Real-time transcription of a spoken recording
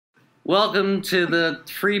Welcome to the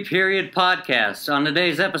Free Period Podcast. On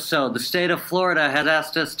today's episode, the state of Florida has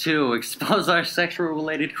asked us to expose our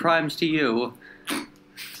sexual-related crimes to you.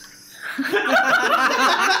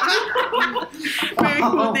 Very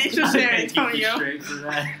cool. Thanks for sharing, Antonio.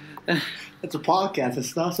 It's a podcast.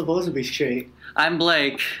 It's not supposed to be straight. I'm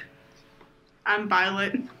Blake. I'm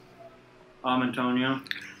Violet. I'm Antonio.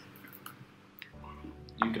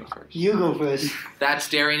 You go first. You go first. That's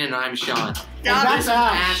Darian and I'm Sean. That's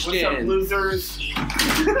Ash. What's up, losers? We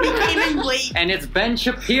came in late. And it's Ben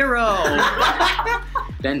Shapiro.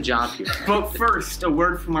 Ben Job. But first, a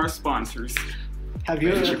word from our sponsors. Have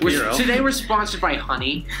you ever... Today we're sponsored by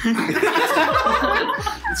Honey.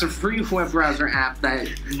 It's a free web browser app that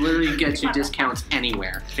literally gets you discounts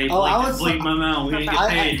anywhere. Hey, Oh, I Blake, was- bleep my mouth. We didn't get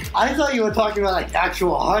paid. I thought you were talking about like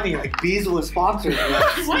actual honey, like bees was sponsored.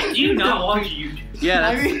 What? Do you not watch YouTube? Yeah,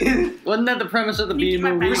 I mean, wasn't that the premise of the Bee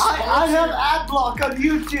movie? I have ad block on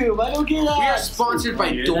YouTube. I don't get We are ads. sponsored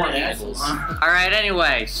by Door Eagles. Alright,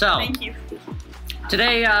 anyway, so Thank you.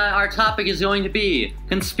 today our topic is going to be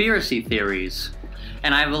conspiracy theories.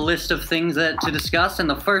 And I have a list of things to discuss, and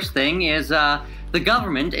the first thing is the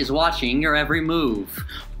government is watching your every move.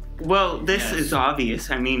 Well, this is obvious.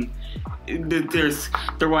 I mean,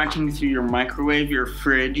 they're watching through your microwave, your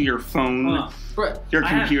fridge, your phone, your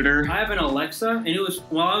computer. I have an Alexa, and it was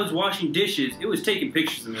while I was washing dishes, it was taking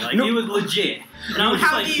pictures of me. Like, No. it was legit. And I was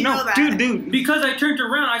just How like, do you know that? dude. because I turned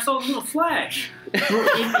around, I saw a little flash.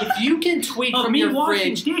 If you can tweet Of from me your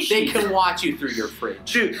washing fridge, dishes. they can watch you through your fridge.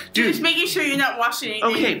 Just Dude. making sure you're not washing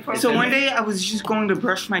anything. Okay, so one day I was just going to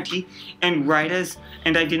brush my teeth, and I was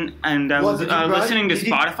What, did you brush? listening to Did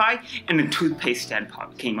you- Spotify, and the toothpaste ad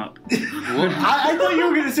came up. I thought you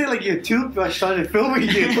were gonna say like your toothbrush started filming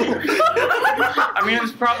you. I mean, I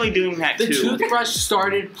was probably doing that The too. toothbrush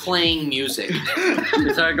started playing music.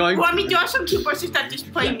 They started going, Well, I mean, there are some toothbrushes that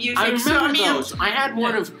just play music. I so, remember I mean, those. I had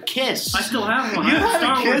one of Kiss. I still have one. You I have had a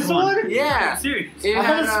Star Wars Kiss one? Yeah. I'm serious. It I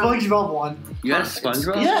had a had, SpongeBob one. you had a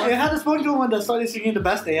SpongeBob? Yeah, it had a SpongeBob one that started singing the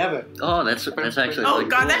best day ever. Oh, that's actually Oh really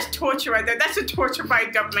god, cool. that's torture right there. That's a torture by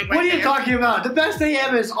government right What are you there. talking about? The best day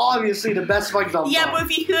ever is obviously the best SpongeBob Yeah, song. but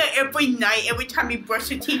if you hear it every night, every time you brush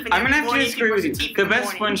your teeth, and I'm gonna every have to morning disagree you with brush you. your teeth The in the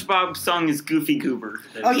best morning. SpongeBob song is Goofy Goober.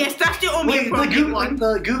 Okay. Yes, that's the only Wait, appropriate one.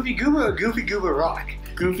 the Goofy Goober or Goofy Goober Rock?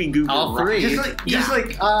 Goofy Goober. All three. Just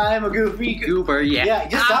like I'm a Goofy Goober, yeah. Yeah,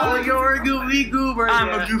 just that one. You're a Goofy Goober. I'm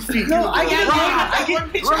yeah. a Goofy Goober. No, I Yeah, get yeah, I one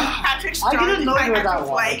picture of Patrick I Star get with annoyed with pineapple that one.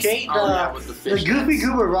 flags. Okay, Oh, yeah, with the the fish Goofy nets.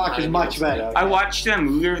 Goober Rock is much better. I watched that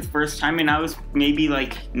movie the first time and I was maybe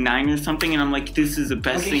like 9 or something, and I'm like, this is the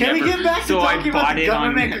best Okay, thing can ever. we get back to so I talking about bought the it on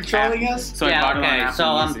government controlling Apple. us? So I yeah, bought it on okay. Apple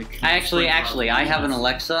So Music. I have an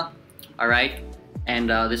Alexa. All right, and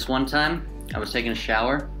this one time I was taking a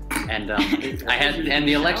shower, and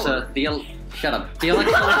the Alexa, shut up. The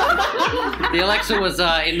Alexa was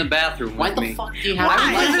in the bathroom Why with the me. fuck do you have I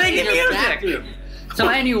a was Alexa listening in to your music. bathroom? So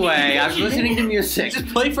anyway, I was listening to music, Just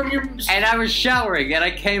play from your... and I was showering, and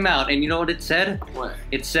I came out, and you know what it said? What?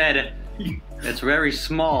 It said, "It's very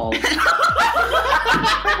small."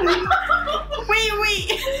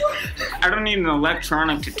 Wait. I don't need an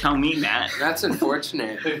electronic to tell me that. That's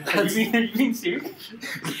unfortunate. You mean serious?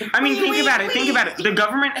 I mean, think Wait, about it. wait. Think about it. The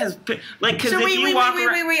government has, like, because So if wait, you walk around,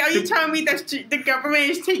 Are you telling me that the government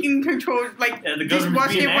is taking control, like, Yeah, the just government's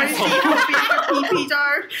watching being it, watching assholes. how big your PPs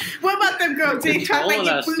are? What about them girls? They talk like Controlling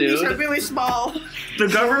your us, boobies dude. are really small. the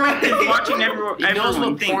government is watching everyone. He knows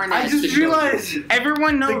Everyone what think. porn I has to just show. realized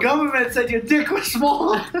Everyone the knows. government said your dick was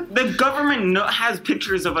small. The government has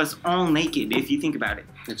pictures of us all naked. If you think about it.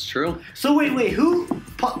 It's true. So wait,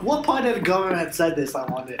 what part of the government said this? I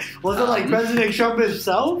wonder. Was it like President Trump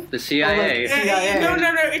himself? The CIA. Or like CIA? No,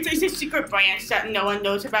 it's a secret branch that no one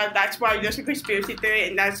knows about. That's why there's a conspiracy theory,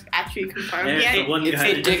 and that's actually confirmed. And it's the one It's guy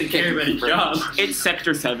a that doesn't dick care about his pic. job. It's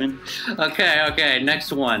Sector 7. Okay,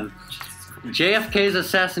 next one. JFK's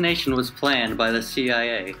assassination was planned by the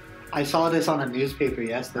CIA. I saw this on a newspaper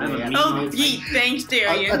yesterday. I'm a and meme. it's Yeet, thanks, like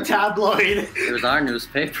Darian. a tabloid. It was our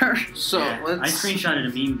newspaper. So, Yeah, I let's screenshotted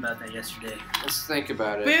a meme about that yesterday. think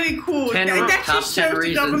about it. Very cool. 10 That top just 10 shows the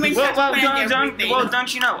reasons. government Well, has planned everything.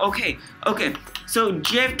 don't you know? Okay. So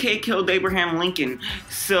JFK killed Abraham Lincoln.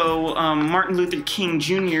 So Martin Luther King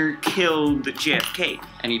Jr. killed JFK.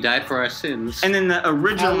 And he died for our sins. And then the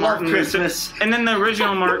original I love Martin Luther. Christmas. And then the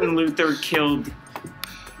original Martin Luther killed.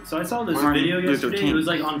 So I saw this Martin video Luther yesterday. King. It was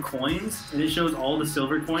like on coins, and it shows all the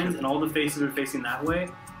silver coins, and all the faces are facing that way.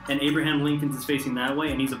 and Abraham Lincoln's is facing that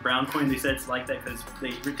way, and he's a brown coin. They said it's like that because they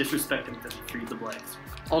disrespect him because he freed the blacks.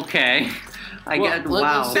 Okay. Let's think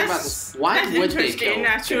about this. Why That's would they interesting, kill?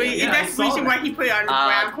 actually. Yeah, That's the I saw reason that. why he put it on the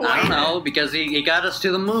brown coin. I don't know, because he got us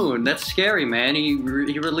to the moon. That's scary, man. He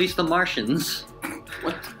released the Martians.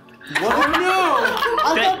 What? Oh no!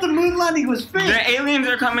 I thought the moon landing was fake. The aliens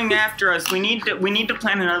are coming after us. We need to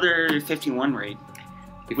plan another 51 raid.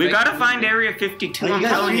 We faked gotta the find moon. Area 52. Oh, I'm you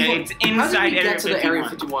guys telling you, think- it's How did inside we Area get to 51. the Area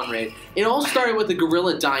 51 raid? It all started with the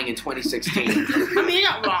gorilla dying in 2016. I mean, you're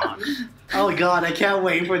not wrong. Oh god, I can't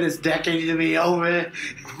wait for this decade to be over.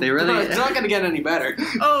 They really. It's not gonna get any better.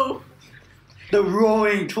 Oh, The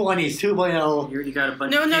Roaring 20s 2.0. You got a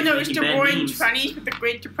bunch no, of kids it's making the bad Roaring memes. 20s with the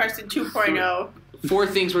Great Depression 2.0. 4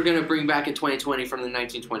 things we're gonna bring back in 2020 from the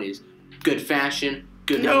 1920s: good fashion,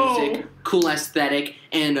 good No. music, cool aesthetic,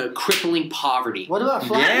 and crippling poverty. What about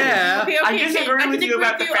flat? Yeah. Okay, I disagree with you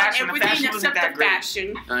about the on fashion. The everything fashion wasn't except that the great.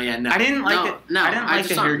 fashion. Oh yeah, no. I didn't like no, it. No, I didn't like just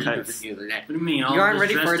the saw a haircuts. review the other day. What do you mean? All You aren't this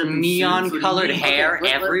ready dressed for up in suits? neon-colored What do you mean? hair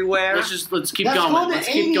let- everywhere? Let's keep That's going. called the Let's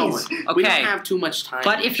keep 80s. going. We don't Okay. have too much time.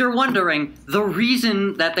 But if you're wondering, the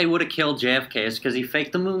reason that they would have killed JFK is because he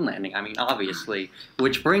faked the moon landing. I mean, obviously.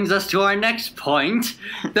 Which brings us to our next point.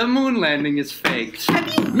 The moon landing is faked.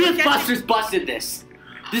 Mythbusters busted this.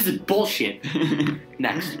 This is bullshit.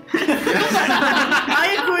 Next.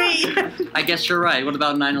 I agree. I guess you're right. What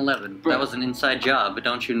about 9/11? That was an inside job, but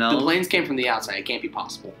don't you The know? planes came from the outside. It can't be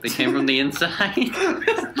possible. They came from the inside.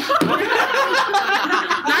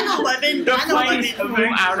 9/11. The planes 9/11. flew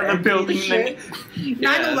out of the building. And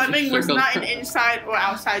then 9/11 was circle. not an inside or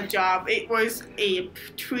outside job. It was a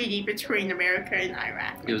treaty between America and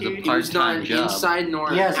Iraq. It was a dude. It was not part-time job. inside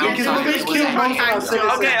nor Yes, because outside. we It just was killed a- most of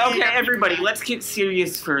our citizens. okay, everybody, let's get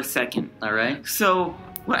serious for a second. All right. So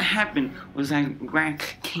what happened was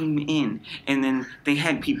Iraq came in, and then they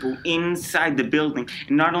had people inside the building.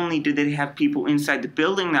 And not only did they have people inside the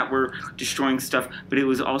building that were destroying stuff, but it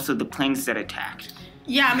was also the planes that attacked.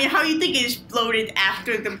 Yeah, I mean, how you think it exploded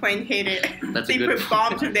after the plane hit it? That's a They good put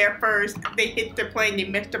bombs in there first. They hit the plane, they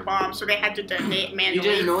missed the bomb, so they had to detonate manually.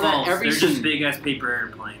 You didn't know that False. every They're just big ass paper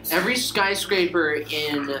airplanes. every skyscraper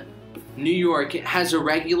in New York has a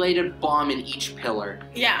regulated bomb in each pillar,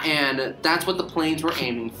 Yeah, and that's what the planes were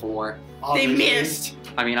aiming for. they missed.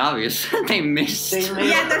 I mean, obvious. They missed. They missed.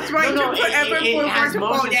 Yeah, that's right. No, It took forever for it it has to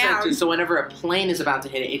fall motion down. sensors, so whenever a plane is about to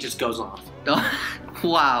hit it, it just goes off.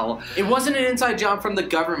 Wow. It wasn't an inside job from the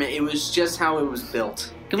government. It was just how it was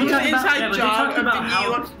built. Can we It talk was about? inside Yeah, but they job talked of about the New how,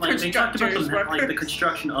 York like, they talked about constructors the workers.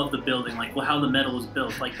 construction of the building, like how the metal was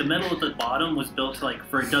built. Like the metal at the bottom was built to, like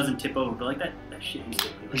for it doesn't tip over, but like that shit used to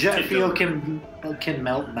be, like, Jet tipped fuel over. can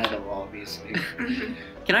melt metal, obviously.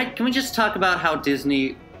 Mhm. Can we just talk about how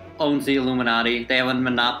Disney owns the Illuminati? They have a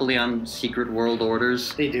monopoly on secret world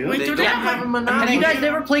orders. They do. Wait, They do don't they have a Have monopoly. you guys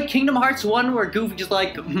never played Kingdom Hearts 1 where Goofy's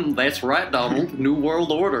like, that's right, Donald, New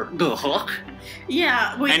World Order. The hook.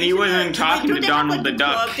 Yeah, wait, And he isn't wasn't it- talking don't to they have, Donald like, the a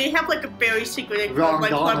Duck. club? They have like a very secret Wrong club,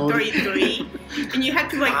 like Donald. Club 33, and you have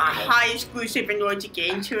to like high exclusive in order to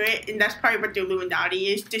get into it, and that's probably what the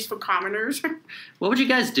Illuminati is, just for commoners. What would you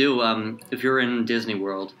guys do if you were in Disney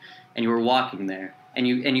World and you were walking there and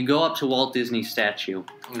you go up to Walt Disney's statue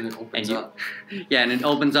And it opens and you, up. yeah, and it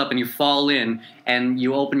opens up and you fall in and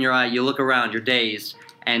you open your eye, you look around, you're dazed,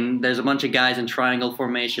 and there's a bunch of guys in triangle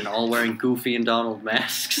formation all wearing Goofy and Donald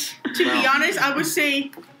masks. To be Well. honest, I would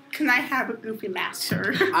say, can I have a Goofy mask,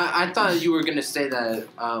 sir? I thought you were gonna say that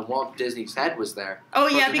Walt Disney's head was there. Oh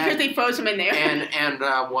yeah, Frozen because head. they froze him in there. And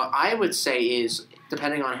what I would say is,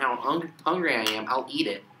 depending on how hungry I am, I'll eat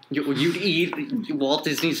it. You'd eat Walt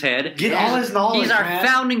Disney's head. Get all his knowledge, He's our man.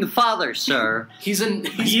 founding father, sir. He's an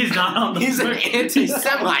He is not on the he's an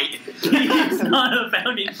anti-Semite. He is not a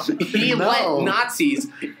founding father. He No. let Nazis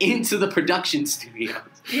into the production studio.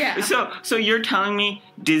 Yeah, So you're telling me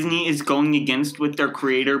Disney is going against what their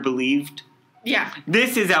creator believed? yeah.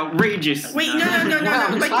 This is outrageous. Wait, no.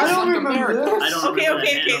 Like, I don't Fuck remember America. this. I don't okay. remember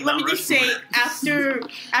that man Let me on just Mount say,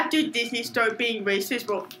 after Disney started being racist,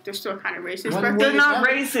 well, they're still kind of racist, When but They're was not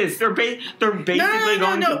that? racist. They're basically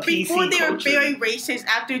going no. to PC Before they were culture. very racist,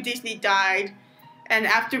 after Disney died, and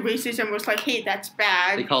after racism was like, hey, that's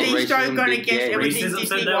bad, They called started racism going big against gay. everything Racism Disney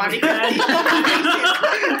said that was wanted. bad?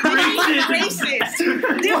 Disney's racist.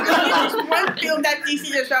 There's one film that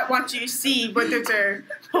Disney does not want you to see, but there's a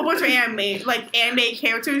whole bunch of anime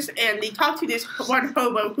characters, and they talk to this one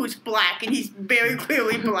hobo who's black, and he's very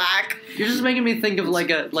clearly black. You're just making me think of like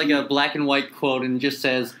a black and white quote, and it just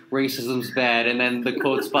says racism's bad, and then the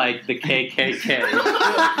quote's by the KKK. The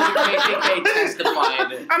KKK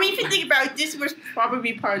testified. I mean, if you think about it, this was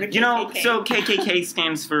probably part of the KKK. So KKK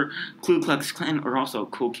stands for Ku Klux Klan, or also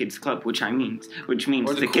Cool Kids Club, which means Or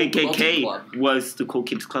the Cool KKK Club. was the Cool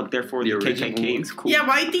Kids Club, therefore the original KKK one. is cool. Yeah,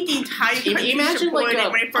 well, I think the entire country Imagine supported like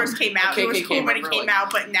it when it first came out. It was KKK cool when it member, came like-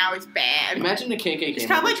 out, but now it's bad. Imagine the KKK It's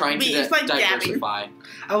kinda member like trying me, to it's like diversify.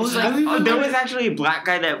 I was There was actually a black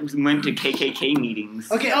guy that went to KKK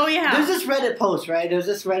meetings. Okay. Oh, yeah. There's this Reddit post, right? There's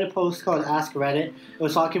this Reddit post called Ask Reddit. It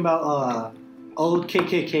was talking about old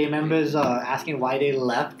KKK members asking why they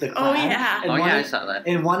left the Oh, clan. yeah. And Oh one yeah, I of- saw that.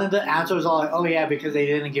 And one of the answers are like, "Oh yeah, because they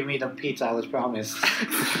didn't give me the pizza I was promised."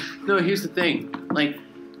 No, here's the thing. Like,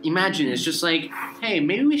 imagine it's just like, hey,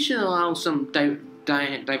 maybe we should allow some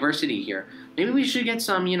diversity here. Maybe we should get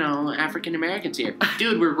some, African Americans here.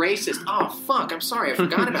 Dude, we're racist. Oh, fuck, I'm sorry, I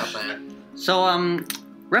forgot about that. So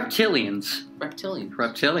reptilians.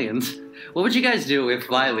 Reptilians. What would you guys do if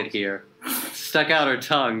Violet here stuck out her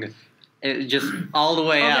tongue, just all the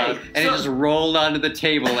way out, and it just rolled onto the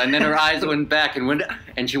table, and then her eyes went back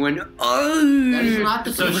and she went, oh. That is not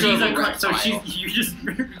the So picture she's of a reptile. you just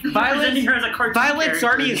representing her as a cartoon Violet's character.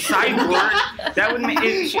 already a cyborg. That would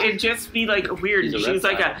it'd just be like weird. She's a She's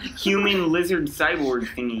like a reptile. human lizard cyborg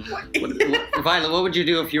thingy. Violet, what would you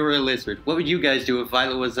do if you were a lizard? What would you guys do if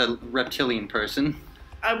Violet was a reptilian person?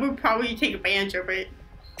 I would probably take advantage of it.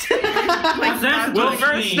 That's Well, what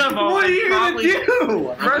first of all, What are you gonna probably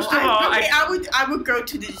do? first of all, I would go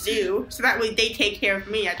to the zoo, so that way they take care of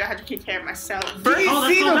me. I don't have to take care of myself. Do you Oh,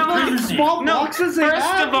 that's see the all about fucking prison. small No, boxes they first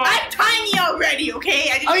have? of all- I'm tiny already, okay?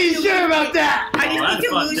 I just Are need you to sure lose about weight. that? I Oh, just that's need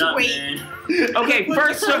to fucked lose up, weight. man. Okay,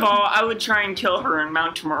 first of all, I would try and kill her and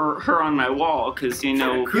mount her on my wall, because, You're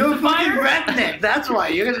a fucking redneck. That's why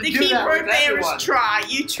you're gonna The do key that word with there is everyone. try.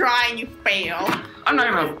 You try and you fail. I'm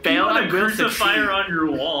not gonna You fail. want I to will crucify her succeed. on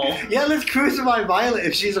your wall. Yeah, let's crucify Violet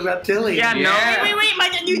if she's a reptilian. Yeah, Yeah. Wait, am I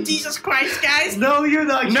the new Jesus Christ, guys? No, you're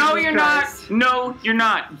not. No, Jesus you're Christ. not. No, you're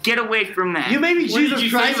not. Get away from that. You may be What did Jesus you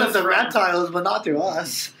say Christ was with the wrong? reptiles, but not to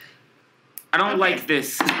us. I don't Okay. like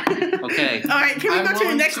this. Okay. Alright, can we I'm go to the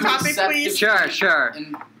willing next to topic, accept please? Sure.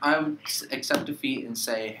 And I would accept defeat and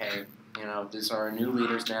say, hey, these are our new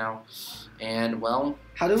leaders now. And, well,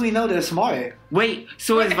 How do we know they're smart? Wait,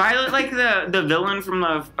 so is Violet like the villain from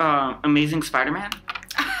the Amazing Spider-Man?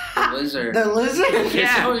 the lizard. The lizard?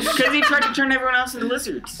 Yeah, so- because he tried to turn everyone else into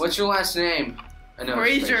lizards. What's your last name? I know it's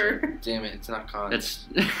Fraser. Fraser. Damn it, it's not Con. That's.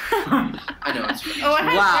 I know it's Fraser. Oh, Wow.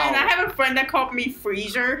 I have a friend that called me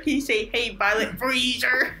Freezer. He say, "Hey, Violet,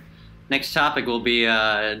 Freezer." Next topic will be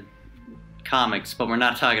comics, but we're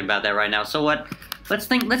not talking about that right now. So what? Let's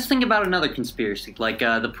think about another conspiracy, like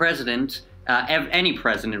the president, any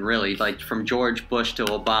president really, like from George Bush to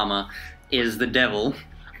Obama, is the devil.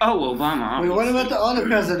 Oh, Obama. Wait, what about the other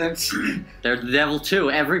presidents? They're the devil too.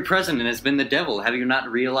 Every president has been the devil. Have you not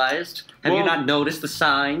realized? Have you Well- not noticed the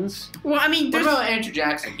signs? Well, I mean, What there's. about Andrew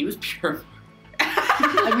Jackson? He was pure.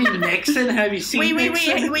 I mean, Nixon. Have you seen Wait,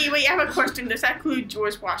 Nixon? I have a question. Does that include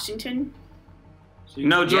George Washington?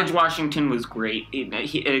 No, George Yeah. Washington was great.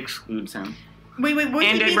 It excludes him. Wait, wouldn't And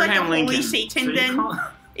he be like the Abraham holy Lincoln. Satan So you then? call-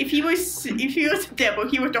 If he was the devil,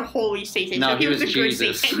 he was the holy Satan. No, so he was the good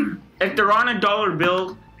Jesus. Satan. If they're on a dollar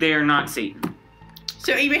bill, they are not Satan.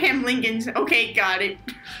 So Abraham Lincoln's okay, got it.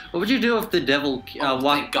 What would you do if the devil Oh, thank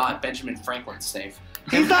walked? God, Benjamin Franklin's safe.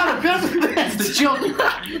 He's not a That's president. the joke.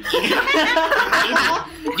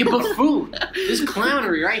 You buffoon. This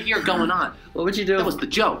clownery right here going on. What would you do? That was the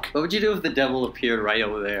joke. What would you do if the devil appeared right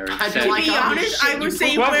over there? And I'd be said, like, To be oh, honest, shit, I would you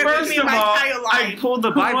say Well, where first would be of my all, entire I life. pulled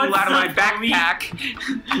the Bible What's out of my up, Bobby?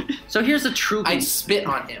 backpack. So here's a true. I'd spit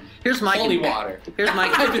on him. Here's my. Holy water. Here's my.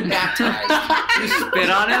 I've been baptized. You spit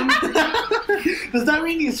on him. Does that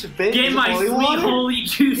mean you spit Get in my holy sweet water? holy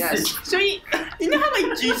juices. Yes. So you know how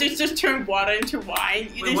like Jesus just turned water into wine?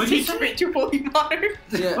 You Wait, just what'd you take say? spit to holy water.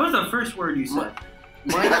 Yeah. What was the first word you said?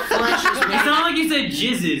 My flesh is It made. sounded like you said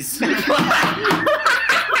jizzes.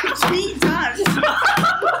 Jesus.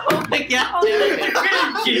 Oh my god.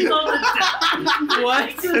 Jizz all the time. What?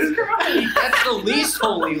 Jesus Christ. That's the least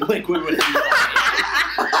holy liquid with you.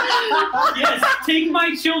 Yes, take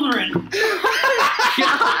my children. God.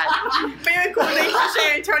 Very cool. Thanks for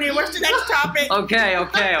sharing, Antonio. What's the next topic?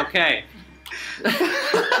 Okay.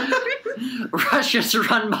 Russia's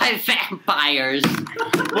run by vampires.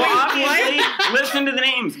 Well, obviously, listen to the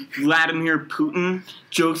names: Vladimir Putin,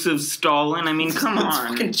 Joseph Stalin. I mean, come on.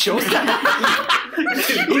 Fucking joke.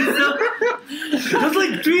 There's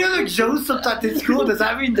like 3 other Josephs at this school. Does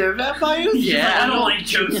that mean they're vampires? Yeah. I don't like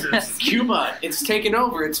Josephs. Cuba, it's taken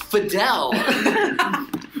over. It's Fidel.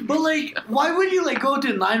 But like, why would you like go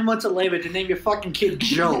to 9 months of labor to name your fucking kid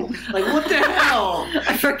Joe? Like, what the hell?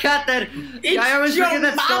 I forgot that. I always Joe forget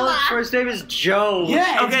that Stalin's Mama. first name is Joe.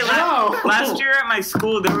 Yeah, Okay, it's Joe. last year at my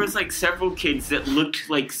school, there was like several kids that looked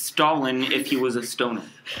like Stalin if he was a stoner.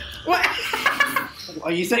 What?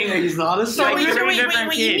 Are you saying that he's not a So Like, wait, stoner? three you different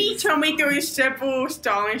mean kids. tell me there is several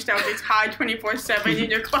Stalin styles that's high 24/7 in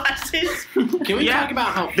your classes? Can we Yeah. talk about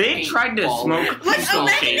how They tried to paintball- smoke. Like Stall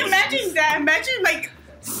imagine that. Imagine like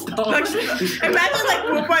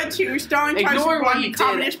World War II, Stalin tries to Ignore what run he the did.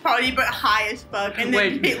 Communist Party, but high as fuck, and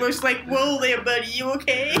then Wait. Hitler's like, "Whoa there, buddy, you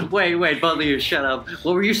okay?" Wait, both of you, shut up.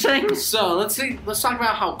 What were you saying? So let's talk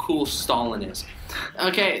about how cool Stalin is.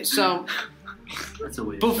 Okay, so That's a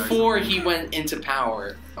way to start before he went into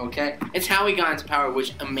power, okay, it's how he got into power,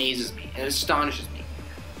 which amazes me and astonishes me.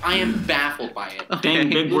 I am baffled by it. Dang,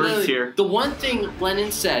 big words Literally, here. The one thing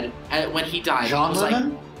Lenin said when he died John was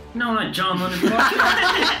Lennon? No, not John Lennon.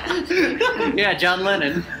 Yeah, John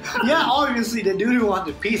Lennon. Yeah, obviously the dude who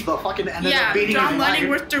wanted peace, but fucking ended Yeah, up beating John his Lennon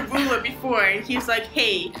wife. was the ruler before, and he's like,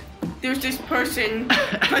 "Hey, there's this person,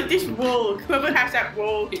 like this role. Whoever has that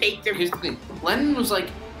role, take the." Here's the thing. Lenin was like,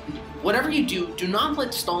 whatever you do not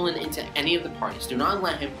let Stalin into any of the parties. Do not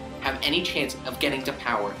let him have any chance of getting to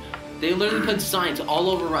power. They literally put signs all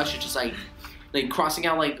over Russia, just like crossing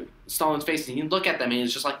out like Stalin's face, and you look at them and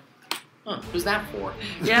it's just like, huh, who's that for?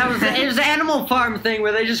 Yeah, it was the Animal Farm thing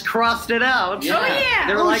where they just crossed it out. Yeah. Oh yeah.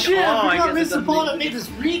 They were like, shit, oh, I I forgot guess it Mr. doesn't Paul make- that made us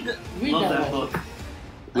read Love that that one. book.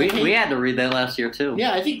 We had to read that last year too.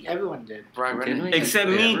 Yeah, I think everyone did. Brian Okay. Redding? Except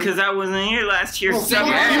me, because I wasn't here last year. Well, So fuck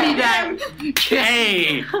Yeah. Yeah.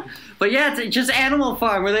 Hey, but yeah, it's just Animal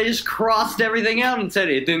Farm where they just crossed everything out and said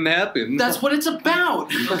it didn't happen. That's what it's about.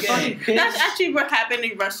 Okay. That's actually what happened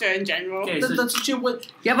in Russia in general. Okay, so That's what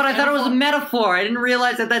Yeah, but I thought it was a metaphor. I didn't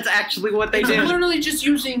realize that that's actually what they They're did. literally just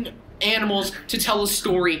using animals to tell a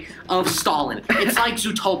story of Stalin. It's like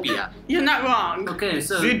Zootopia. You're not wrong. okay,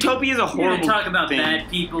 so Zootopia is a we're horrible gonna talk about thing. bad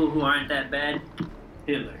people who aren't that bad.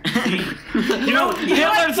 Hitler. You know,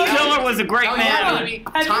 Hitler's killer was a great Oh, man. yeah, baby.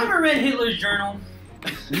 Have you Time- ever read Hitler's journal?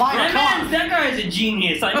 My God. That guy is a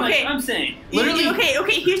genius. Okay. I'm saying. Literally- Okay.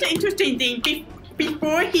 Here's the interesting thing.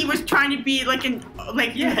 Before he was trying to be like an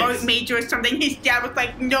Yes. art major or something, his dad was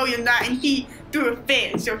like, "No, you're not," and he threw a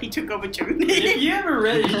fit, and so he took over If Germany. you ever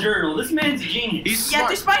read his journal, this man's a genius. He's Yeah,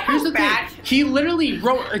 smart. despite how Here's the bad- thing. He literally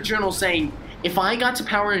wrote a journal saying, if I got to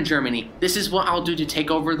power in Germany, this is what I'll do to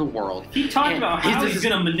take over the world. He talked And about how he's- he's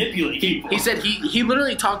gonna manipulate people. He said he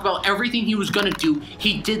literally talked about everything he was going to do.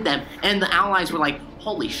 He did them. And the Allies were like,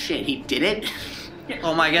 holy shit, he did it?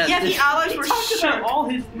 Oh my god. Yeah, the Allies He were talked shook. about all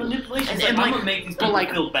his manipulations. And I'm like- gonna make these but people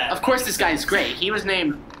like, feel bad. of course this guy's great. He was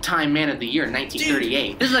named Time Man of the Year in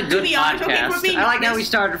 1938. This is a good be honest, okay, podcast. we're being I like how we honest.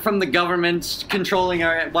 started from the government controlling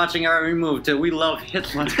watching our every move to we love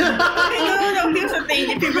Hitler. No. Here's the thing.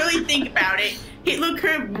 If you really think about it, Hitler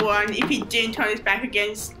could have won if he didn't turn his back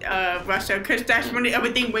against Russia, because that's when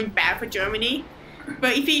everything went bad for Germany.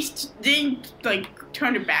 But if he didn't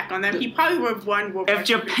turn it back on them, he probably would have won World War If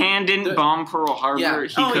Japan didn't bomb Pearl Harbor, Yeah.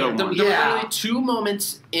 he Oh, could yeah, have There won. were Yeah. literally 2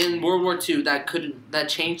 moments in World War II that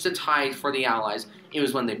changed the tide for the Allies. It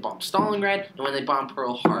was when they bombed Stalingrad and when they bombed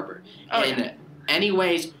Pearl Harbor. Oh, and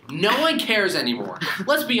anyways, no one cares anymore.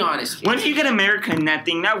 Let's be honest. here. Once you get America in that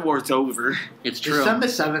thing, that war's over. It's true. December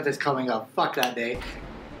 7th is coming up. Fuck that day.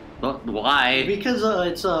 But why? Because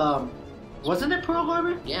it's wasn't it Pearl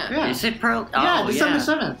Harbor? Yeah. Yeah. Is it Pearl? Yeah, Oh, December yeah.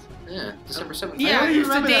 7th. Yeah, December 7th. I Yeah, already it's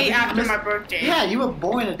the remember day that. after my birthday. Yeah, you were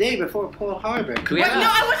born a day before Pearl Harbor. We But have- no,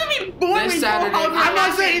 I wasn't even born This when Saturday- Pearl Harbor I'm not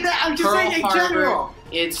happened. saying that. I'm just Pearl saying in Harbor. general.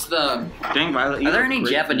 It's the Dang, Violet. Are there any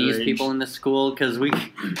Japanese people in this school? Because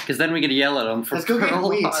then we could yell at them for Let's go get Pearl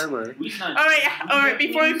weeds. Harbor. We not- All right.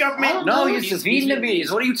 Before the government. No, No, it's just Vietnamese.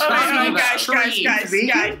 What are you All talking right, about?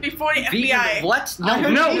 guys. Before the Vegan? FBI. What? I No,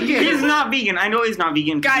 heard No, vegan. he's not vegan. I know he's not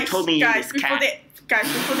vegan. Because he Guys, told me he was before cat. the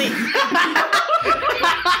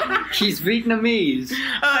he's Vietnamese.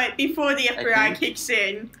 Alright, before the FBI think- kicks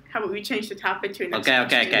in, how about we change the topic to next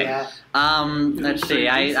Okay. Yeah. Let's see.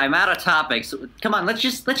 I'm out of topics. Come on, let's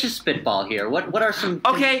just spitball here. What are some?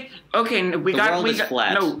 Okay. We The got. world We is got.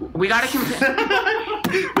 flat. No, we gotta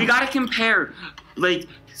compare. We gotta compare, like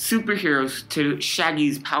superheroes to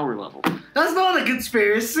Shaggy's power level. That's not a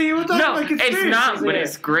conspiracy. We're talking No, about conspiracies it's not. But here.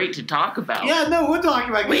 it's great to talk about. Yeah, no, we're talking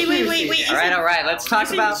about Wait. conspiracies. All right. Let's talk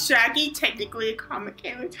Isn't about. Shaggy technically a comic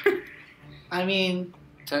character? I mean,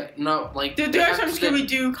 no, like There they are have some to-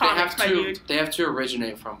 Scooby-Doo comics, my dude. They have to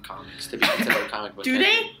originate from comics to be considered a comic book. Do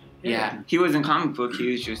they? Yeah. He wasn't comic book.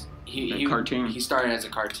 He cartoon. He started as a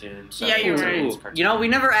cartoon. So Yeah, you're it's a right. kids' cartoon. You know, we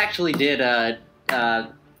never actually did.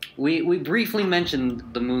 We briefly mentioned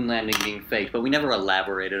the moon landing being fake, but we never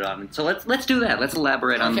elaborated on it. So let's do that. Let's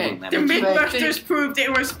elaborate on the Okay. moon The landing. Mythbusters proved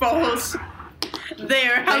it was false.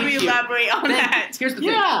 There, how do we Thank you. elaborate on that? Here's the thing.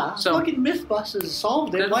 Yeah, So fucking Mythbusters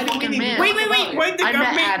solved it. The Why do we fucking need man. to Wait, talk about it? what the I met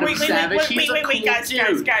government? Adam Savage. He's a cool Guys,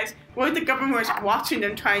 dude. What if the government was watching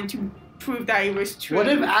them trying to prove that it was true? What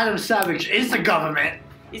if Adam Savage is the government?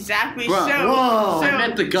 Exactly. Bro, whoa. I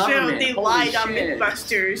meant the government. So they Holy lied on shit.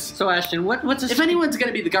 Mythbusters. So Ashton, what's a If anyone's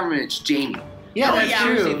gonna be the government, it's Jamie. Yeah, Oh, that's yeah.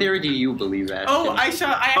 conspiracy true. theory do you believe, Ashton? Oh, I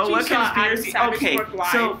actually what saw Adam conspiracy? Savage Okay, work live.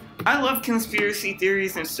 so I love conspiracy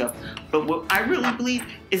theories and stuff, but what I really believe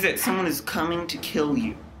is that someone is coming to kill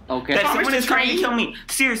you. Okay. That Thomas someone the is coming to Train? kill me.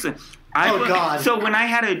 Seriously. Oh, God. So when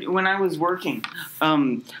I was working,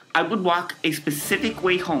 I would walk a specific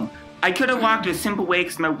way home. I could have walked a simple way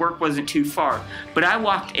because my work wasn't too far, but I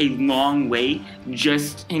walked a long way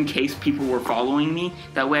just in case people were following me.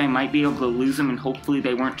 That way I might be able to lose them and hopefully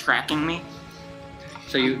they weren't tracking me.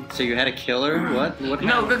 So you had a killer? What? What?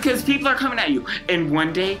 No, happened? because people are coming at you. And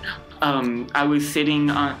one day, I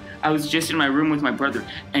was just in my room with my brother,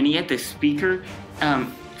 and he had the speaker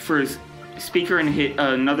for his speaker in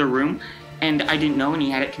another room, and I didn't know, and he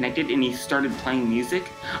had it connected, and he started playing music.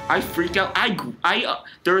 I freaked out.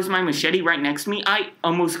 There was my machete right next to me. I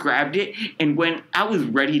almost grabbed it, and I was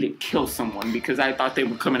ready to kill someone because I thought they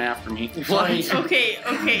were coming after me. Sorry,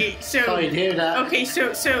 Okay, so sorry to hear that. okay,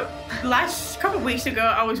 so last couple of weeks ago,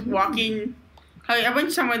 I was walking. I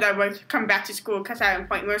went somewhere that was come back to school because I had an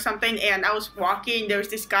appointment or something, and I was walking. There was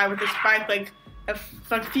this guy with his bike like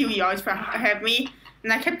a few yards ahead of me,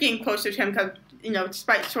 and I kept getting closer to him because,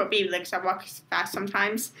 despite short baby legs, I walk fast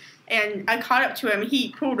sometimes. And I caught up to him.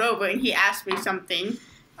 He pulled over and he asked me something.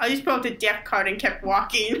 I just pulled up the deaf card and kept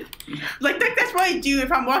walking. Like that's what I do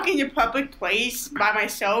if I'm walking in a public place by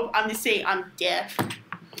myself. I'm just saying I'm deaf.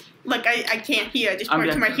 Like I can't hear. I just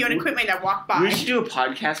point to my hearing equipment and I walk by. We should do a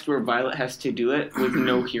podcast where Violet has to do it with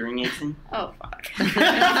no hearing aids in. Oh fuck.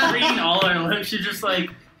 Reading all our lips, she's just like,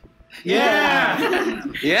 Yeah.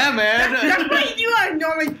 Yeah, man. That's what you do on a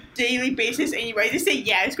normal daily basis anyway. Just say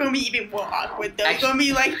yeah. It's gonna be even more awkward though. It's gonna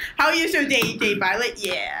be like, how are you so day, Violet?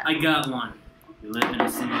 Yeah. I got one. We live in a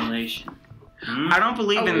simulation. I don't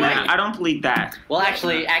believe in Oh, that. right. I don't believe that. Well,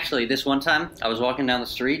 actually, this one time I was walking down the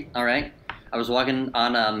street. All right, I was walking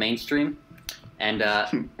on Mainstream, and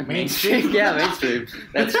Main Street? yeah, Mainstream.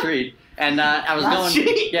 That street. And I was That going.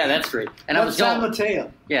 street? Yeah, that street. And I was San going.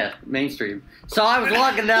 Mateo. Yeah, Mainstream. So I was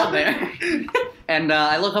walking down there, and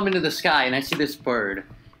I look up into the sky, and I see this bird,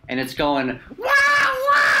 and it's going.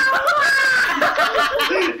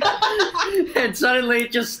 And suddenly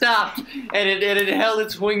it just stopped, and it held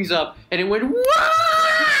its wings up, and it went and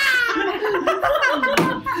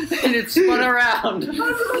it spun around. I was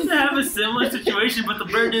supposed to have a similar situation, but the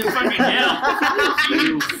bird didn't fucking yell.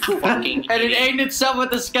 You fucking And it idiot. aimed itself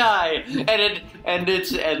at the sky, and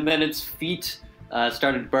then its feet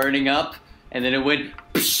started burning up, and then it went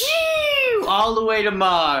all the way to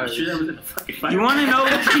Mars. Sure that was in a fucking fire. You want to know?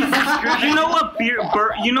 Christ.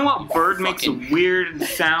 You know what bird makes weird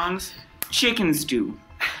sounds? Chickens do.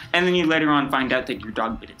 And then you later on find out that your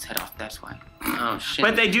dog bit its head off. That's why. Oh shit.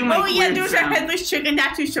 But they do make Oh yeah, weird there was a sounds. headless chicken that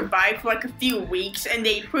actually survived for like a few weeks, and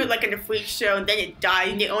they put it like in a freak show, and then it died,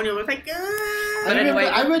 and the owner was like, But anyway-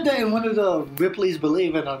 I read that in one of the Ripley's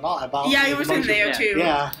Believe It or Not about. yeah, like, it was a in bunch of- there yeah. too.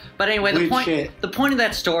 Yeah. But anyway, the Weird point shit. of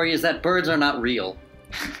that story is that birds are not real.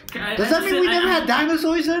 Does that mean we never had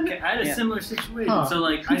dinosaurs in? Okay, I had a Yeah. similar situation. Huh. So,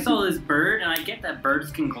 like, I saw this bird, and I get that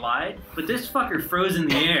birds can glide, but this fucker froze in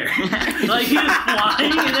the air. Like, he was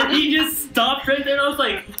flying, and then he just stopped right there, and I was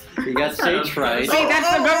like, You got stage fright. See,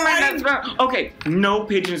 that's the government. That's right. Okay, no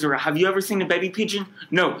pigeons are. Have you ever seen a baby pigeon?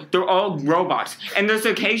 No, they're all robots. And there's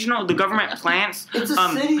occasional. The government plants. It's a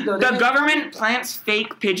city, though. The government plants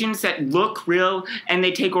fake pigeons that look real, and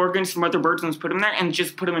they take organs from other birds and put them there, and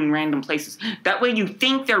just put them in random places. That way, you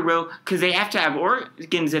think they're real because they have to have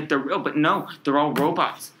organs if they're real. But no, they're all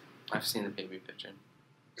robots. I've seen the baby pigeon.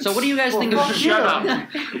 So what do you guys think Well, of? shut up.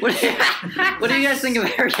 what do you guys think of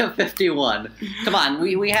Area 51? Come on,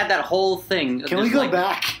 we had that whole thing. Can we Just go like-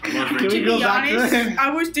 back? Can we To go be back honest, to I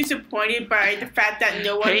was disappointed by the fact that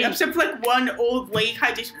no one, Hey. except for like one old lady,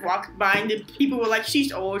 had just walked by, and the people were like,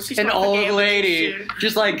 "She's old. She's An not old forget what lady, she did."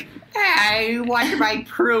 just like I want my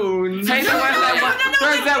prunes. Hey, so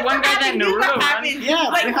where's that one guy that Naruto runs? Yeah,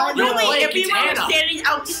 Like, behind literally, Blake, everyone it's was Hannah. standing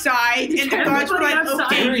outside, and the guards were Everybody like,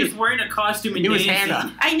 outside okay. was just wearing a costume and It was dancing.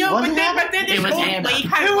 Hannah. I know, Was but it then, Hannah? this It was old Hannah. lady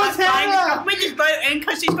kind It of was was fine. Hannah. The government just let her in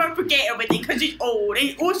because she's going to forget everything because she's old,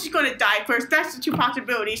 or she's going to die first. That's the two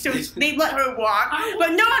possibilities. So they let her walk,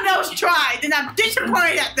 but no one else tried, and I'm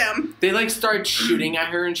disappointed at them. They like start shooting at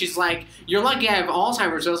her, and she's like, "You're lucky I have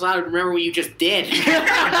Alzheimer's, so I was allowed to remember what you just did."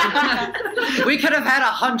 We could have had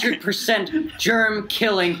 100%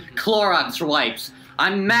 germ-killing Clorox wipes.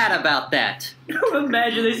 I'm mad about that.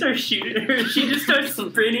 Imagine they start shooting her. She just starts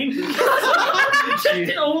sprinting. Just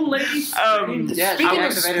an old lady. sprinting. Yeah, Speaking she of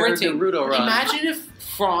activated her sprinting, Naruto run. imagine if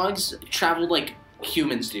frogs traveled like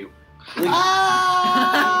humans do.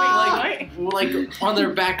 Ah! Like on their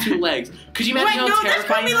back two legs. Could you imagine Wait, no, how that's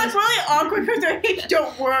terrifying going to be that like is? really awkward because their hips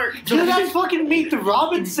don't work. Dude, that's fucking Meet the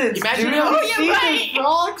Robinsons. Imagine dude. how- Have Oh, you you're seen right. the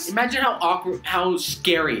frogs? Imagine how awkward, how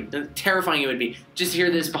scary, terrifying it would be. Just hear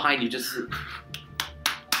this behind you, just.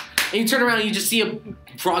 And you turn around and you just see a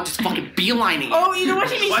frog just fucking beelining. Oh, you know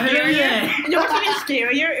what's even Why are scarier? they? You know what's even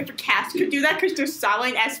scarier? If a cat could do that because they're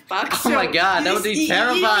silent as fuck. Oh my god, that would be You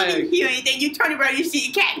terrifying. don't even hear anything. You turn around and you see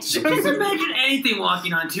a cat. Just imagine anything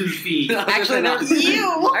walking on 2 feet. Actually, there's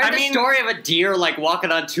Ew. I heard the story of a deer like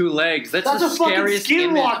walking on 2 legs. That's That's the a fucking scariest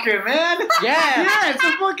image. skinwalker, man. Yeah. Yeah, it's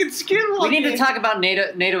a fucking skinwalker. We need to talk about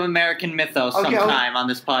Native American mythos Okay, sometime on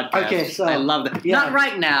this podcast. okay, so- I love that. yeah. Not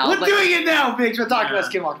right now. We're but- doing it now, Biggs. We're talking about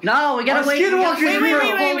skinwalker. No, we gotta Our wait. We skinwalkers gotta are wait for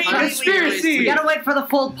real. the full wait, podcast. Conspiracy. We gotta wait for the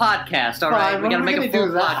full podcast. All right, Fine, we gotta when make are we a full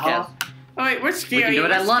gonna do that, podcast. Oh wait, what's scarier? We can do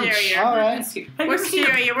it at What's lunch. scarier? All right. What's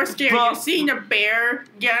scarier? What's scarier? Well- Seeing a bear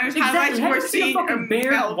get on his Exactly. highlights Have or you seen a seeing fucking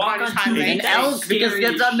bear elk walk on his on two highlights? An legs? elk because Scary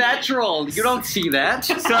it's shit. unnatural. You don't see that.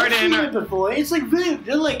 Sorry I've to seen it interrupt. before. It's like really,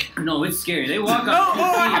 they're like. No, it's scary. They walk on Oh, 2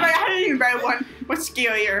 I feet. didn't even write one. What's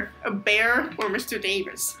scarier? A bear or Mr.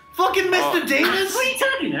 Davis? Fucking Mr. Oh. Davis? What are you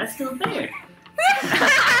talking about? That's still there.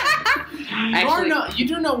 Actually, You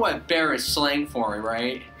do know what bear is slang for,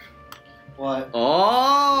 right? What?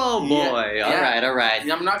 oh boy! Yeah. All right, all right.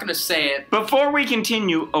 I'm not gonna say it. Before we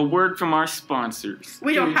continue, a word from our sponsors.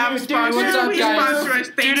 We don't have a Dude, sponsor. what's up, We guys? sponsor us.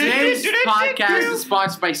 Thank you. Today's podcast is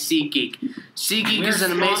sponsored by SeatGeek. SeatGeek We're is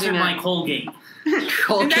an amazing sponsored by Colgate.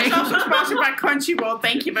 And that's also sponsored by Crunchyroll.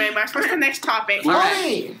 Thank you very much. What's the next topic? All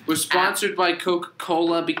Why? We're sponsored by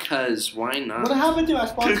Coca-Cola because why not? What happened to our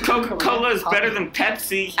sponsor? Because Coca-Cola is better than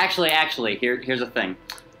Pepsi. Actually, here's the thing.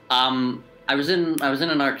 I was in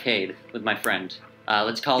an arcade with my friend.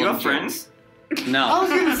 Let's call You him have Jake. friends? I No, was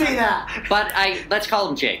gonna say that. but let's call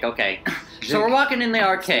him Jake. Okay. So we're walking in the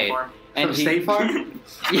arcade, and From he, State Farm?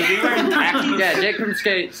 yeah, Jake from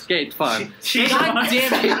Skate Farm. God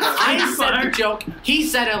damn it! I said the joke. He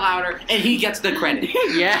said it louder, and he gets the credit.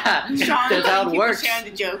 Yeah, Sean, that's how thank it you for works. sharing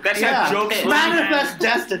the joke. That's Yeah. how jokes work. Manifest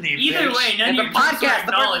destiny. Either bitch. way, none And of the your jokes podcast-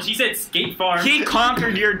 were acknowledged. He said skate farm. He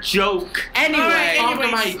conquered your joke. Anyway, Alright, Conquer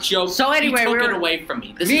anyways. my joke. So anyway, he took we it were- away from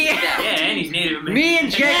me. This Me- is that. Yeah, and he's Native American. me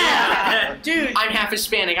and Jake. Yeah. Dude, I'm half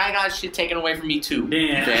Hispanic. I got shit taken away from me too.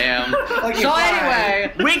 Damn. Damn. Okay, So fine.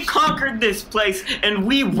 anyway, We conquered this place and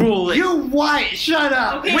we rule it. You white, shut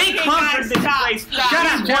up. Okay. We conquered this stop, place. stop. Shut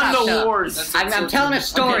up, We shut won up, the shut up. wars. I'm telling a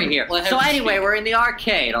story here. let him So anyway, speak. we're in the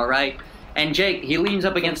arcade, all right, and Jake he leans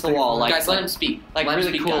up against the wall like Guys, let him speak. like Let him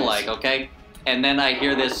really speak, cool, guys. like okay. And then I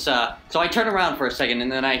hear this. So I turn around for a second,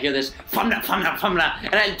 and then I hear this fumna fumna fumna,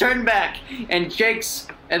 and I turn back, and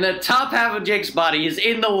the top half of Jake's body is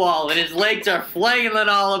in the wall, and his legs are flailing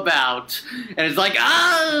all about, and it's like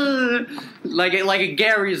like a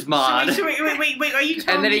Gary's mod. So wait, are you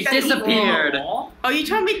telling And then me he that the disappeared. wall- Are you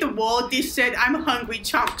telling me the wall just said, I'm hungry,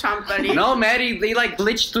 chomp chomp, buddy? No, man, he like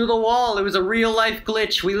glitched through the wall. It was a real life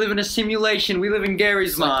glitch. We live in a simulation. We live in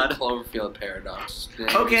Gary's It's like mod. the Cloverfield paradox.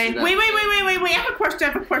 Yeah, Okay. you see that? Wait, I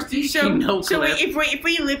have a question. So, No so wait, clip. if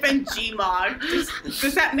we live in Gmod,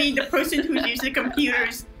 does that mean the person who's using the computer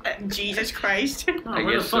is Jesus Christ? Oh, I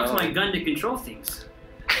where the guess fuck's so. my gun to control things?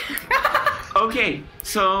 Okay,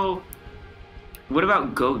 so what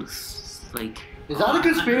about ghosts? Like, Is that a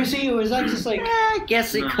conspiracy or is that just like? I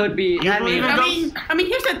guess it No. could be. You I believe mean, in I mean,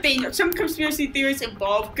 here's the thing. Some conspiracy theories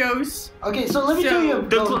involve ghosts. Okay, so let me tell you.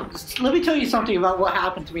 The Let me tell you something about what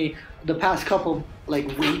happened to me the past couple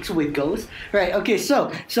weeks with ghosts. Right. Okay.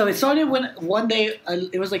 So it started when one day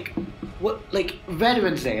it was like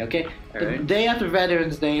Veterans Day. Okay. The Alright. day after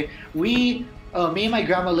Veterans Day, me and my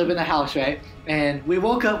grandma live in a house, right? And we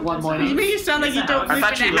woke up one You morning. make it sound like you don't I live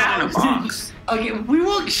thought in you a lived in a house. box.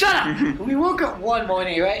 Okay, shut up. We woke up one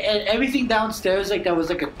morning, right, and everything downstairs, like that was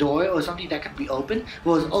like a door or something that could be open,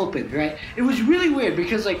 was open, right? It was really weird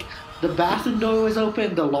because like the bathroom door was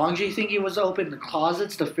open, the laundry thingy was open, the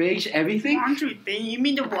closets, the fridge, everything. Laundry thing? You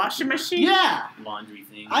mean the washing machine? Yeah. Laundry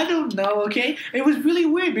thing. I don't know, okay? It was really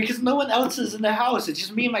weird because no one else is in the house. It's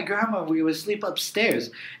just me and my grandma. We would sleep upstairs.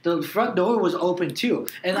 The front door was open too.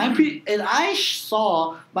 And I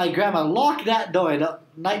saw my grandma lock that door the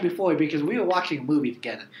night before because we were watching a movie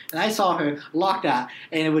together. And I saw her lock that,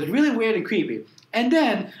 and it was really weird and creepy. And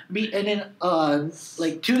then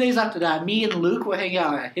like 2 days after that, me and Luke were hanging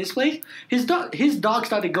out at his place. His dog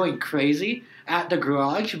started going crazy at the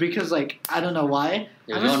garage because like I don't know why.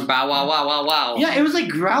 It was going bow wow wow wow wow. Yeah, it was like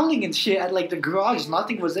growling and shit at like the garage.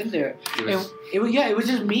 Nothing was in there. It was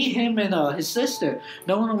just me, him, and his sister.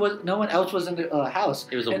 No one else was in the house.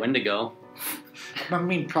 It was a Wendigo. I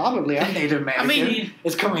mean, probably. I'm Native American. I mean,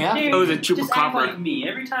 it's coming out. Dude, Oh, the just act chupacabra. like me.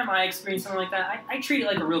 Every time I experience something like that, I treat it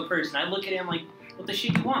like a real person. I look at him like, what the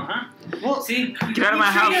shit you want, huh? Well, See? Get out of my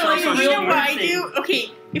You house. know, like a you real know what I person. do?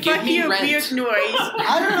 Okay, if Give I me hear a rent. weird noise,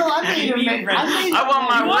 I don't know. I'm Give Native me American. rent. I want You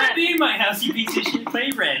my want to rent. be in my house, you piece of shit,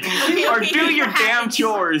 pay rent. okay, Or okay, do here's your what damn happens.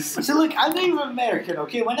 chores. So look, I'm Native American,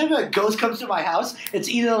 okay? Whenever a ghost comes to my house, it's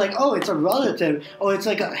either like, oh, it's a relative, or it's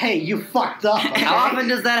like, hey, you fucked up. Okay? How often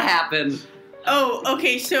does that happen? Oh,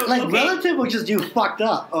 okay, so Like okay. relative or just you fucked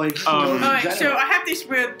up? Or it's Alright, so I have this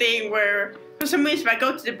weird thing where, for some reason, if I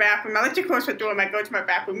go to the bathroom, I like to close the door when I go to my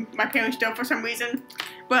bathroom. My parents don't for some reason.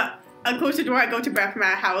 But I close the door, I go to the bathroom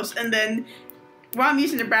at a house, and then while I'm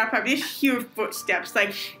using the bathroom, I just hear footsteps,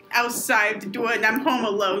 like, outside the door, and I'm home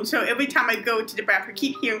alone. So every time I go to the bathroom, I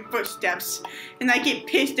keep hearing footsteps. And I get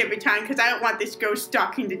pissed every time because I don't want this ghost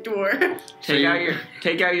stalking the door. Take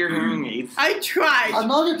out your hearing aids. I tried.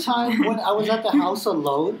 Another time when I was at the house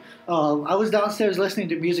alone, I was downstairs listening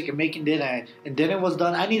to music and making dinner, and dinner was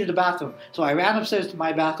done. I needed a bathroom, so I ran upstairs to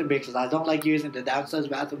my bathroom because I don't like using the downstairs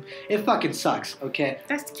bathroom. It fucking sucks, okay?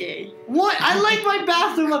 That's gay. What? I like my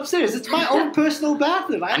bathroom upstairs. It's my own personal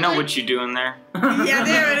bathroom. I know what you do in there. Yeah,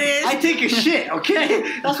 there it is. I take a shit,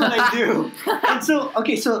 okay? That's what I do. And so,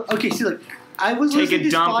 so look, I was Take listening a to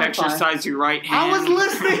dump, Spotify. exercise your right I hand. was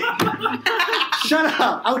listening. Shut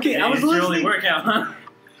up. Okay, I was It's your only listening. workout, huh?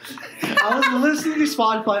 I was listening to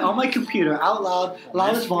Spotify on my computer out loud,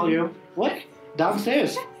 loudest volume. What?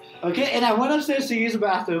 Downstairs. Okay, and I went upstairs to use the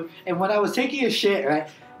bathroom, and when I was taking a shit, right,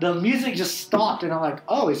 the music just stopped, and I'm like,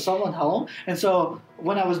 oh, is someone home? And so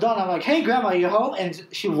when I was done, I'm like, hey, Grandma, you home? And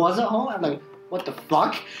she wasn't home. I'm like, what the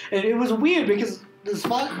fuck? And it was weird because the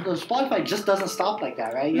Spotify just doesn't stop like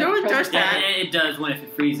that, right? You No, have to it press does the- that. Yeah, it does when if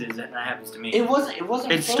it freezes. That happens to me. It wasn't. It's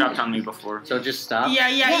frozen. stopped on me before. So just stop. Yeah.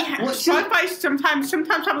 Yeah, well, see- Spotify sometimes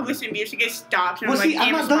I would listen to music, it stops, and Well, I'm see, like,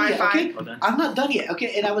 I'm damn, not done yet, Spotify. okay? Well done. I'm not done yet,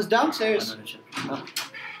 okay? And I was downstairs. Another chip.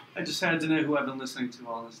 I just had to know who I've been listening to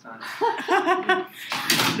all this time.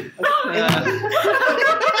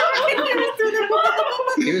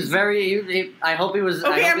 He was very. I hope he was. I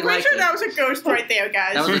Okay, hope I'm he pretty liked sure it. that was a ghost right there,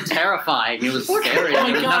 guys. That was terrifying. It was scary. Oh my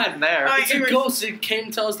There was God. nothing there. Oh, It's a ghost. It came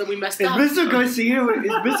to tell us that we messed Is up. Mr.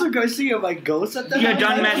 Garcia my ghost at the You house?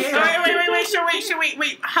 done messed Wait, up.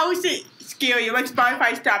 wait. How is it scary? Like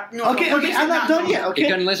Spotify stopped. No, Okay, what is I'm it not done normal? yet, He okay?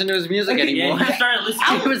 couldn't listen to his music Okay, Yeah, anymore. you just started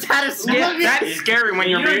listening. He was had a skip. That's scary when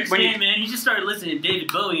You you're don't when understand, you. man. You just started listening to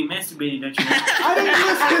David Bowie masturbating, don't you? I didn't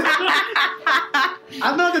listen.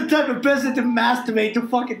 I'm not the type of person to masturbate to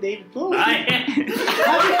fucking David Bowie. I- Wait,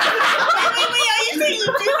 are you saying you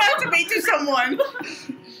do masturbate to someone?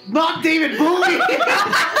 Not David Bowie!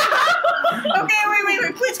 Okay,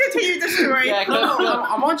 wait. Please continue the story. Yeah, No,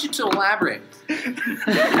 I want you to elaborate.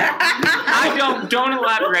 I don't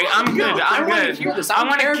elaborate. I'm good. I I'm wanna good. hear this. I I'm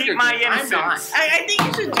want to character keep my here. I'm innocence. I think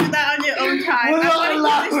you should do that on your own time. We're not I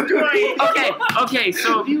want to hear the story. Okay.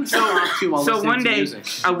 So You talk to while so listening one to day music.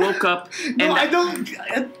 I woke up No, and I don't.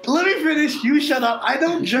 Let me finish. You shut up. I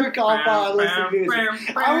don't jerk off while I listen to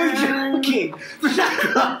music. I was joking.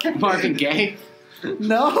 Shut up. Marvin Gaye.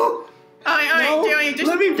 No. Alright, No. Darian, just Darian,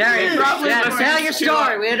 Let me finish. Probably yeah, listen tell your to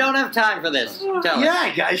story. We don't have time for this. Tell it.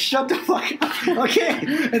 Yeah, guys, shut the fuck up.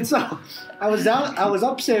 Okay, and so I was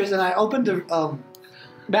upstairs, and I opened the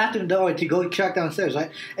bathroom door to go check downstairs,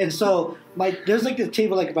 right? And so there's like the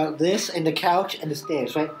table like about this, and the couch and the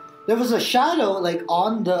stairs, right? There was a shadow like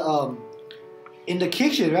on the in the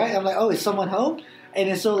kitchen, right? I'm like, oh, is someone home? And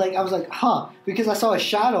then so like I was like, huh, because I saw a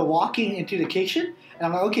shadow walking into the kitchen, and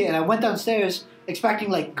I'm like, okay, and I went downstairs expecting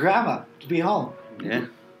like grandma to be home. Yeah.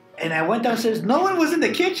 And I went downstairs. No one was in the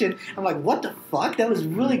kitchen. I'm like, what the fuck? That was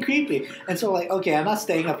really creepy. And so like, okay, I'm not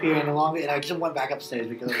staying up here any longer. And I just went back upstairs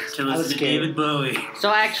because I was scared. David Bowie.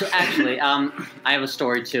 So actually, I have a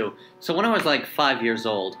story too. So when I was like 5 years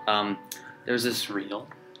old, there was this Real?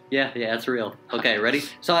 Yeah, it's real. Okay, ready?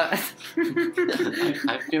 So I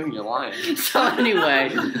feel you're lying. so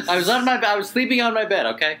anyway, I was sleeping on my bed,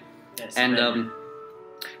 okay? Yes, And man.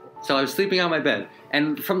 so I was sleeping on my bed,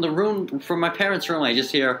 and from my parents' room, I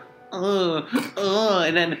just hear,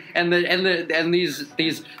 and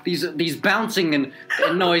these bouncing and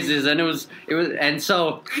noises, and it was, and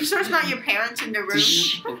so. You sure it's not your parents in the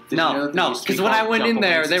room? No, because when I went in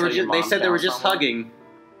there, they said they were just hugging.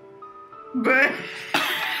 But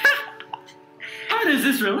How does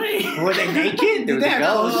this relate? Were they naked? It was Did they a have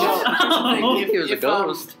ghost. Oh. It was a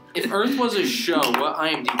ghost. If Earth was a show, what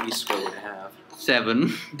IMDb score would it have?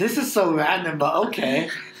 7. This is so random, but okay.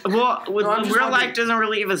 Well, No, I'm just real wondering- life doesn't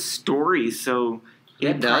really have a story, so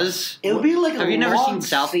It does. It would be like Have a you never long seen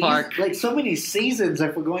South season- Park? Like so many seasons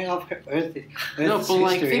if we're going off Earth. No, Earth's but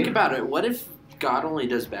like, history. think about it. What if God only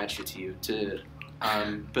does bad shit to you to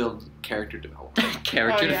build character development?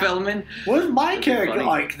 Character Oh, yeah. development. What's my That'd be character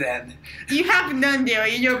funny. arc then? you have none there.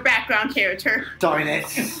 You're your background character. Darn it.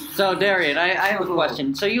 So Darian, I have a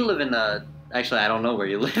question. So you live in actually I don't know where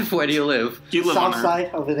you live. Where do you live? you live on South Earth.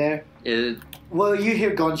 side over there. Is, Well, you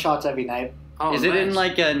hear gunshots every night. Oh, is it in nice.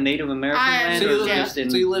 like a Native American land So or you live- just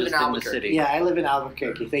in so you live just in the Albuquerque. city? Yeah, I live in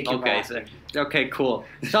Albuquerque. Thank you. Okay. Matt. Okay. Cool.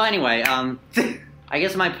 So anyway, I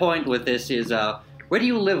guess my point with this is, where do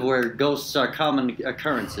you live where ghosts are common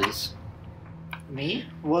occurrences? Me?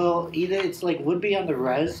 Well, either it's like would be on the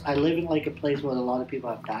res. I live in like a place where a lot of people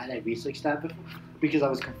have died. I researched that before because I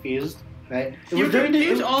was confused. Right? It You're was during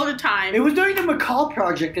confused the all the time. it was during the McCall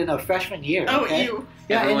project in a freshman year. Oh, okay? you.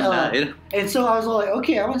 Yeah, Everyone died. and so I was like,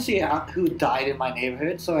 okay, I want to see who died in my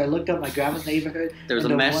neighborhood. So I looked up my grandma's neighborhood. There was a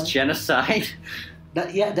and the mass one- genocide.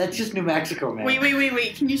 That's just New Mexico, man.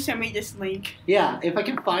 Wait. Can you send me this link? Yeah, if I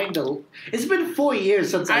can find the. It's been 4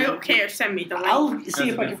 years since I don't care. Send me the link. I'll see That's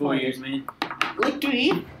if I been can 4 find years, it. man. Like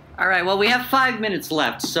 3. All right. Well, we have 5 minutes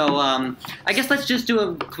left, so I guess let's just do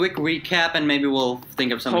a quick recap, and maybe we'll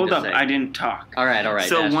think of something Hold to up, say. I didn't talk. All right.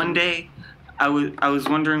 So Ashton. one day, I was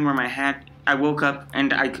wondering where my hat. I woke up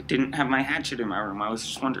and I didn't have my hatchet in my room. I was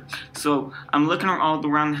just wondering. So I'm looking all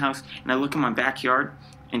around the house and I look in my backyard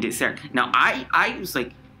and it's there. Now I was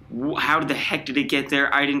like, how the heck did it get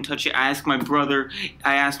there? I didn't touch it. I asked my brother.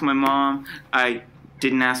 I asked my mom. I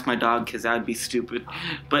didn't ask my dog because that would be stupid.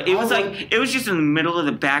 But it was it was just in the middle of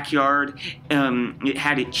the backyard. It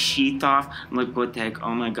had its sheath off. I'm like, what the heck? Oh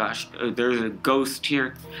my gosh, there's a ghost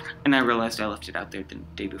here. And I realized I left it out there the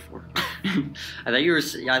day before. I thought you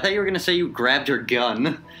were gonna say you grabbed your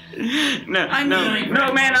gun. No, man,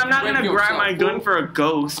 I'm not gonna grab my gun for a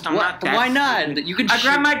ghost. I'm not that Why stupid. not? You can. I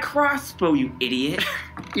grabbed my crossbow, you idiot.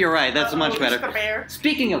 You're right. That's much It's better. the bear.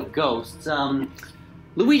 Speaking of ghosts,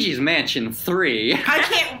 Luigi's Mansion 3. I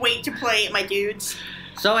can't wait to play it, my dudes.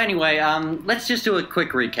 So anyway, let's just do a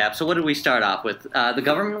quick recap. So what did we start off with? The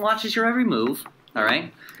government watches your every move. All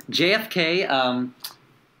right.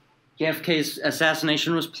 JFK's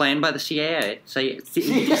assassination was planned by the CIA. CIA.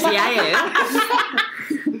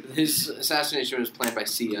 His assassination was planned by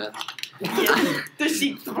Sia. The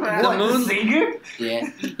sheep. What, moon- the singer? Yeah.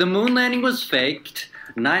 The moon landing was faked.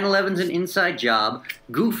 9/11's an inside job.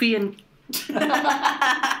 Goofy and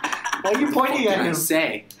Why are you pointing What at can I him?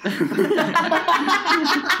 say?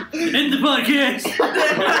 End the podcast.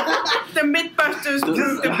 The Mythbusters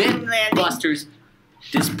proved the moon landing. Mythbusters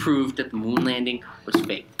disproved that the moon landing was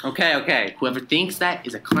fake. Okay. Whoever thinks that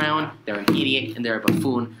is a clown, they're an idiot, and they're a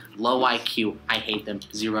buffoon. Low IQ. I hate them.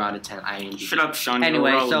 0 out of 10 IMDb. Shut up, Sean.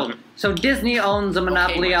 Anyway, You're so Disney owns a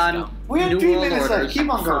monopoly my on scum. We have New 3 World minutes left. Orders.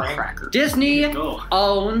 Keep on For a going. cracker. Disney Go.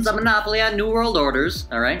 owns a monopoly on New World Orders.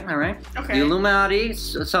 All right. Okay. The Illuminati,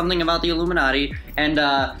 something about the Illuminati, and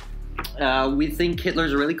we think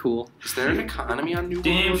Hitler's really cool. Is there an economy on New World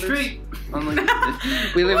Damn Orders? straight.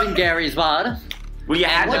 Unlike We live in Gary's Vod. Well, you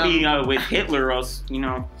had to And, be with Hitler, or else, you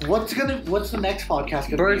know. What's the next podcast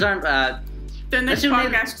gonna Birds be? aren't. The Let's next do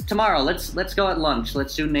podcast. tomorrow. Let's go at lunch.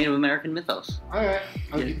 Let's do Native American mythos. Alright.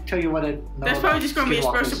 I'll tell you what I know That's about probably just going to be a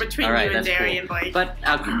skinwalkers. special between All right, you and that's Darian Blake. But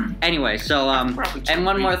anyway, so Probably. and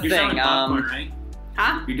one more You're thing. selling popcorn, right?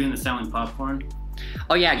 Huh? You're doing the selling popcorn.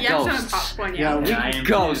 Oh yeah, Yeah, I'm selling ghosts. popcorn, Yeah, yeah. we, I am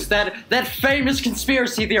Ghosts. too. That famous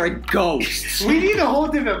conspiracy theory. Ghosts. we need a whole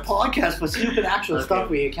different podcast for stupid actual Okay. stuff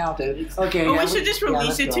we encountered. Okay. But yeah, we should just release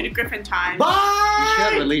let's it go. to the Griffin Times. You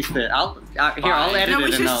should Bye! release it. I'll edit No, we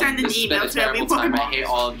it should and I'll. send an This has been email a to terrible everyone. time. I hate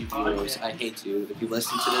all of you viewers. I hate you. If you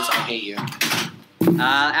listen to this, I hate you.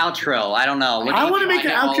 Outro. I don't know. I want to make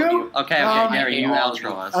an I hate all of outro. you. Okay, I Gary, hate you all of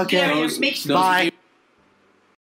outro us. Okay. Yeah, Those- makes those Bye.